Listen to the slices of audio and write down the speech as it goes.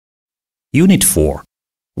Unit 4.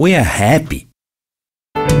 We are happy.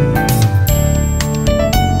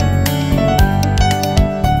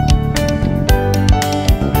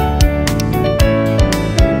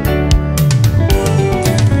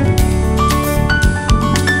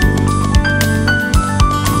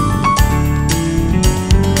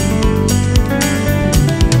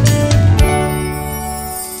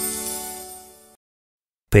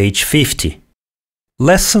 Page 50.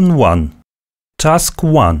 Lesson 1. Task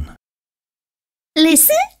 1.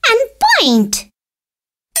 Listen and point.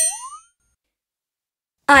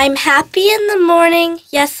 I'm happy in the morning,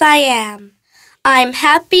 yes I am. I'm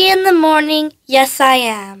happy in the morning, yes I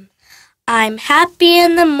am. I'm happy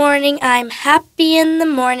in the morning, I'm happy in the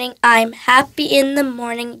morning, I'm happy in the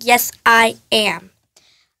morning, yes I am.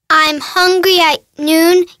 I'm hungry at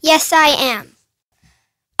noon, yes I am.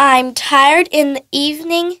 I'm tired in the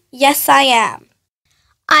evening, yes I am.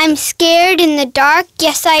 I'm scared in the dark,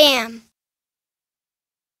 yes I am.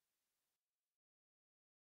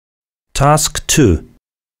 Task 2.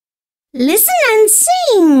 Listen and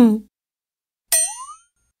sing.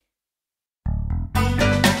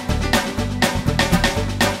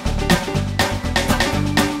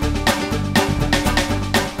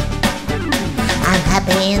 I'm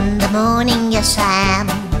happy in the morning, yes I am.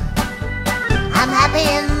 I'm happy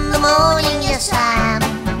in the morning, yes I am.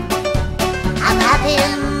 I'm happy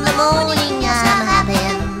in the morning, yes I'm happy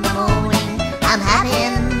in the morning. I'm happy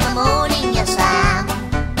in the morning, yes I am.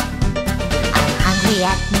 I'm hungry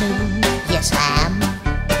at noon, yes I am.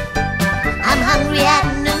 I'm hungry at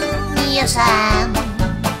noon, yes I am.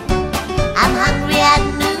 I'm hungry at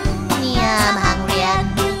noon, yeah, I'm hungry at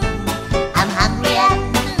noon. I'm hungry at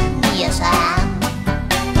noon, yes I am.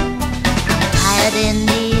 I'm tired in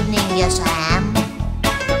the evening, yes I am.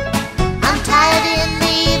 I'm tired in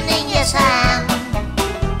the evening, yes I am.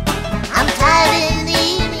 I'm tired in the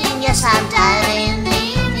evening, yes I'm tired in the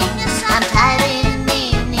evening, yes I'm tired in the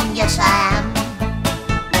evening, yes I am.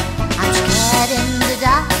 I'm scared in the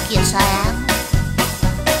dark, yes I am.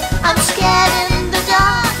 I'm scared in the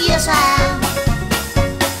dark, yes I am.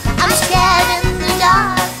 I'm scared in the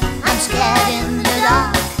dark, I'm scared in the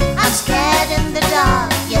dark, I'm scared in the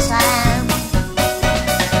dark, yes I am.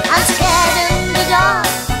 I'm scared in the dark,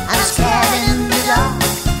 I'm scared in the dark,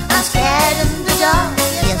 I'm scared in the dark,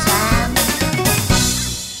 yes I am.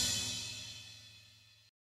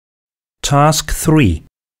 Task 3.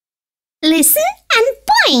 Listen and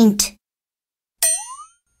point.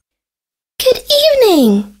 Good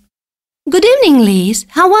evening. Good evening, Liz.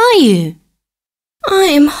 How are you?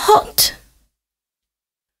 I'm hot.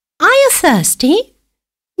 Are you thirsty?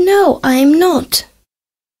 No, I'm not.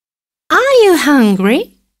 Are you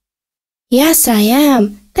hungry? Yes, I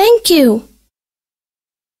am. Thank you.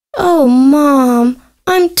 Oh, Mom,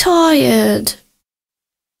 I'm tired.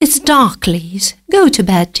 It's dark, Liz. Go to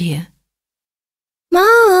bed, dear.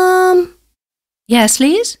 Mom! Yes,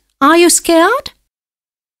 Liz? Are you scared?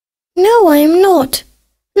 No, I'm not.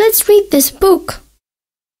 Let's read this book.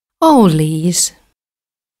 Oh, Liz.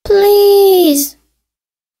 Please.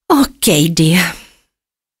 Okay, dear.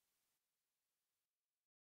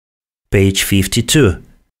 Page 52.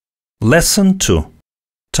 Lesson 2.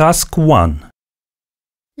 Task 1.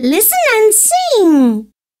 Listen and sing.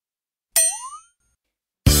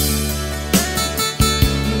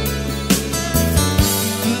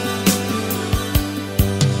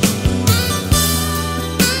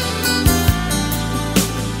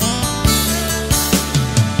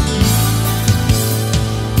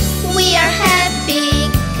 We are happy,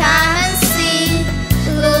 come and see.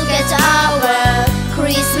 Look at our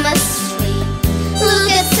Christmas tree. Look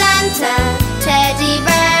at Santa, teddy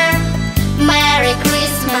bear. Merry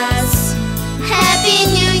Christmas, Happy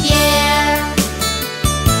New Year.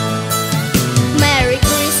 Merry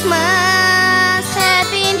Christmas,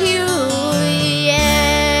 Happy New Year.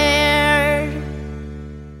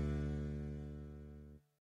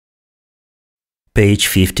 Page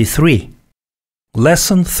 53.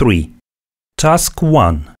 Lesson 3. Task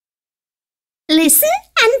 1. Listen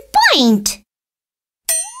and point.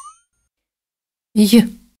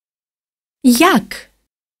 Yak.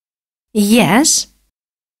 Yes.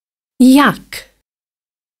 Yak.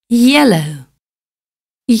 Yellow.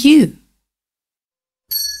 You.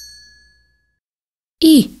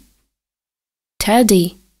 E.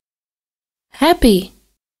 Teddy. Happy.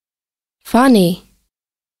 Funny.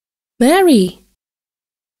 Merry.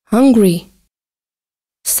 Hungry.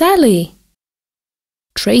 Sally.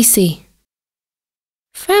 Tracy.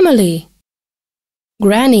 Family.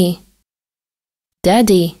 Granny.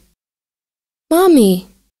 Daddy. Mommy.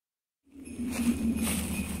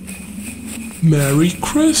 Merry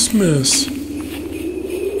Christmas!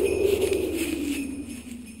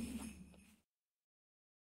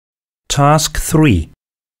 Task 3.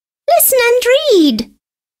 Listen and read.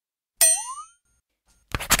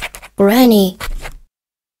 Granny,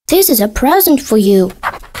 this is a present for you.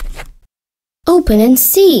 Open and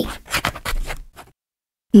see.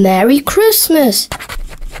 Merry Christmas.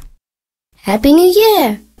 Happy New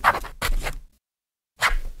Year.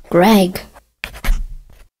 Greg.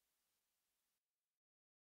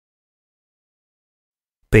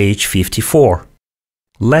 Page 54.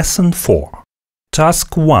 Lesson 4.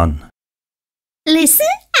 Task 1. Listen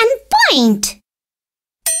and point.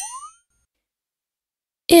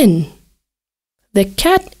 In. The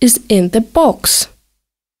cat is in the box.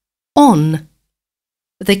 On.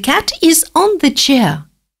 The cat is on the chair.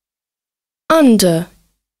 Under.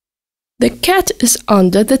 The cat is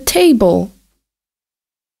under the table.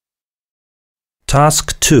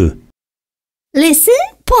 Task 2. Listen,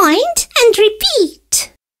 point and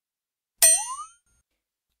repeat.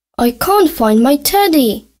 I can't find my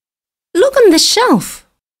teddy. Look on the shelf.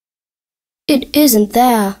 It isn't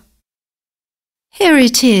there. Here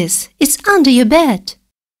it is. It's under your bed.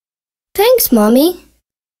 Thanks, Mommy.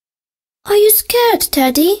 Are you scared,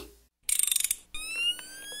 Teddy?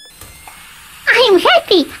 I'm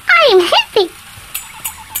happy. I'm happy.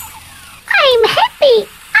 I'm happy.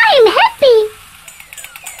 I'm happy.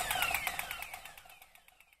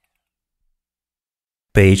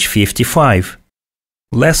 Page 55.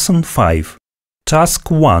 Lesson 5.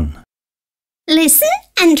 Task 1. Listen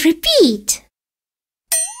and repeat.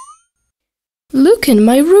 Look in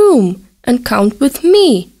my room and count with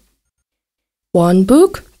me. 1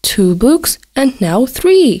 book, 2 books, and now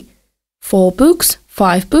 3. 4 books,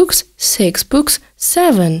 5 books, 6 books,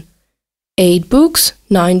 7. 8 books,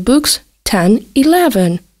 9 books, 10,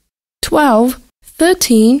 11. 12,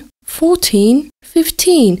 13, 14,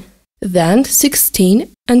 15. Then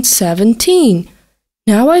 16 and 17.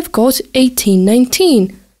 Now I've got 18,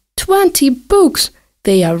 19. 20 books.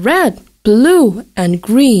 They are red, blue, and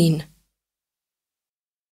green.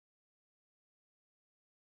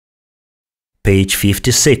 Page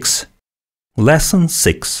 56. Lesson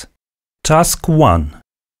 6. Task 1.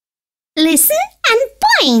 Listen and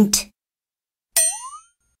point.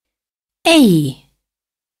 A.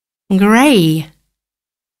 Grey.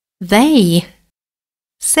 They.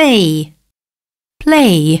 Say.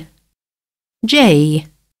 Play. J.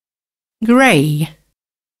 Grey.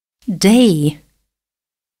 Day.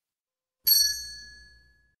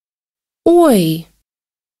 Oi.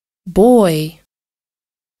 Boy.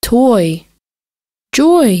 Toy.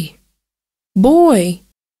 Joy. Boy.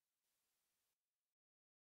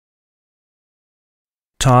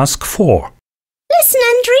 Task 4. Listen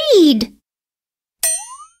and read.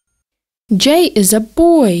 Jay is a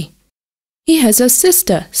boy. He has a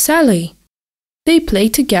sister, Sally. They play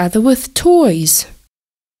together with toys.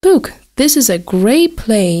 Look, this is a grey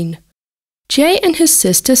plane. Jay and his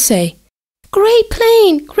sister say, "Grey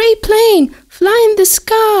plane, fly in the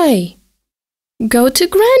sky." Go to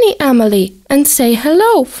Granny Emily and say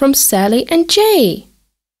hello from Sally and Jay.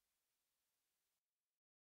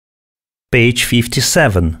 Page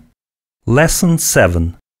 57. Lesson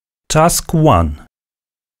 7. Task 1.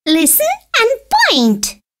 Listen and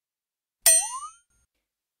point.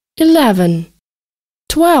 11,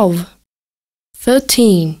 12,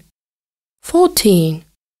 13, 14,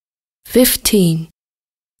 15,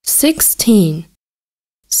 16,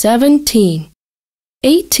 17,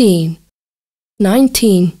 18,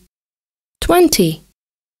 19, 20.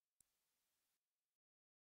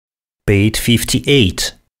 Page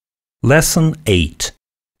 58. Lesson 8.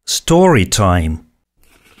 Story time.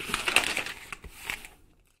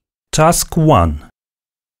 Task 1.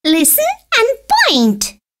 Listen and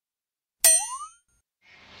point.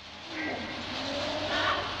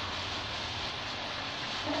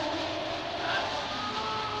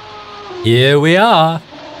 Here we are.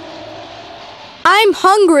 I'm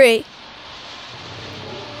hungry.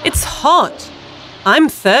 It's hot. I'm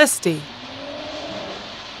thirsty.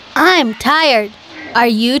 I'm tired. Are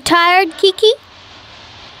you tired, Kiki?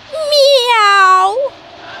 Meow.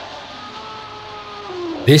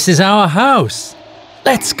 This is our house.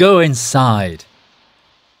 Let's go inside.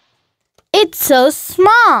 It's so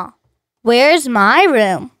small. Where's my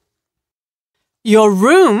room? Your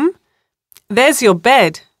room? There's your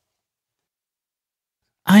bed.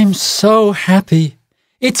 I'm so happy.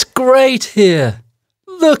 It's great here.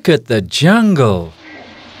 Look at the jungle.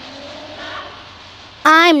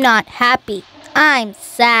 I'm not happy. I'm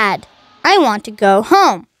sad. I want to go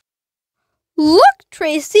home. Look,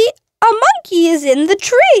 Tracy, a monkey is in the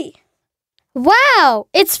tree. Wow,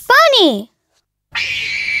 it's funny.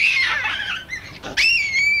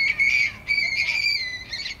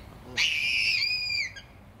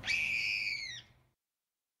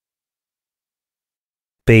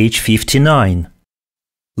 Page 59.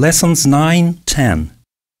 Lessons 9-10.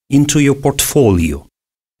 Into your portfolio.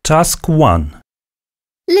 Task 1.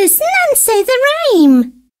 Listen and say the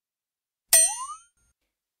rhyme.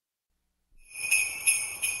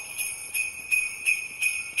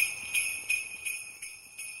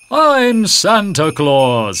 I'm Santa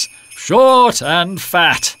Claus, short and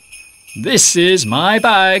fat. This is my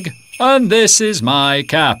bag and this is my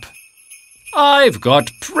cap. I've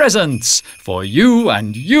got presents for you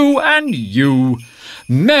and you and you.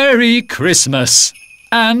 Merry Christmas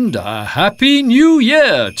and a Happy New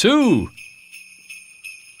Year too.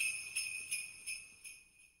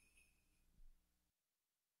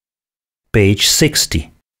 Page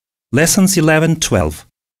 60. Lessons 11-12.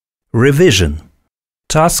 Revision.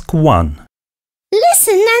 Task 1.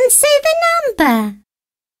 Listen and say the number.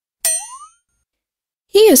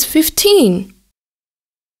 He is 15.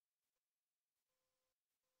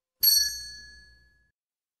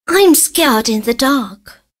 I'm scared in the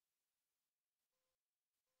dark.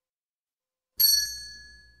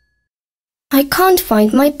 I can't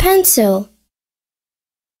find my pencil.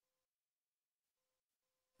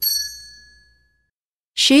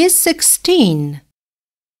 She is 16.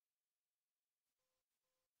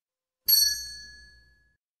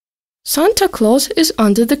 Santa Claus is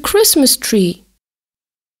under the Christmas tree.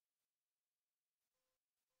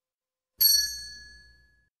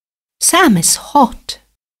 Sam is hot.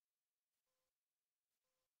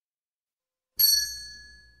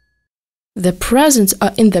 The presents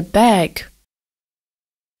are in the bag.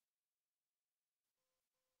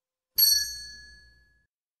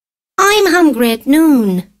 I'm hungry at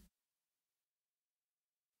noon.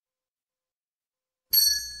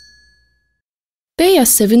 They are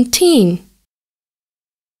 17.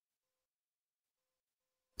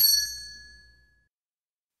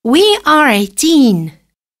 We are 18.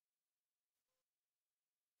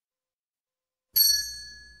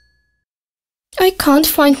 I can't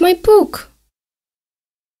find my book.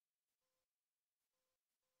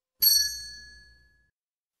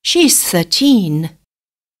 She's 13.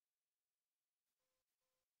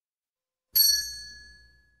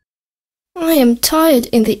 I am tired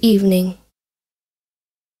in the evening.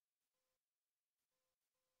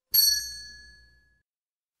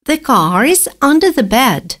 The car is under the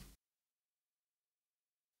bed.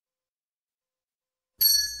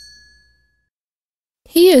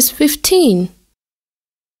 He is 15.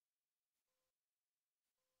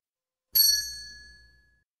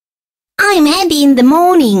 I'm happy in the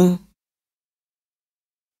morning.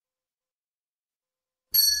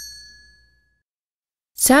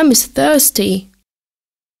 Sam is thirsty.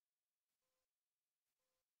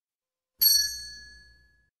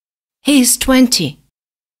 He is 20.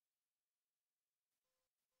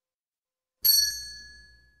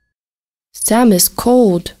 Sam is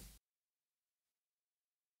cold.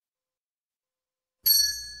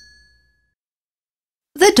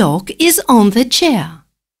 The dog is on the chair.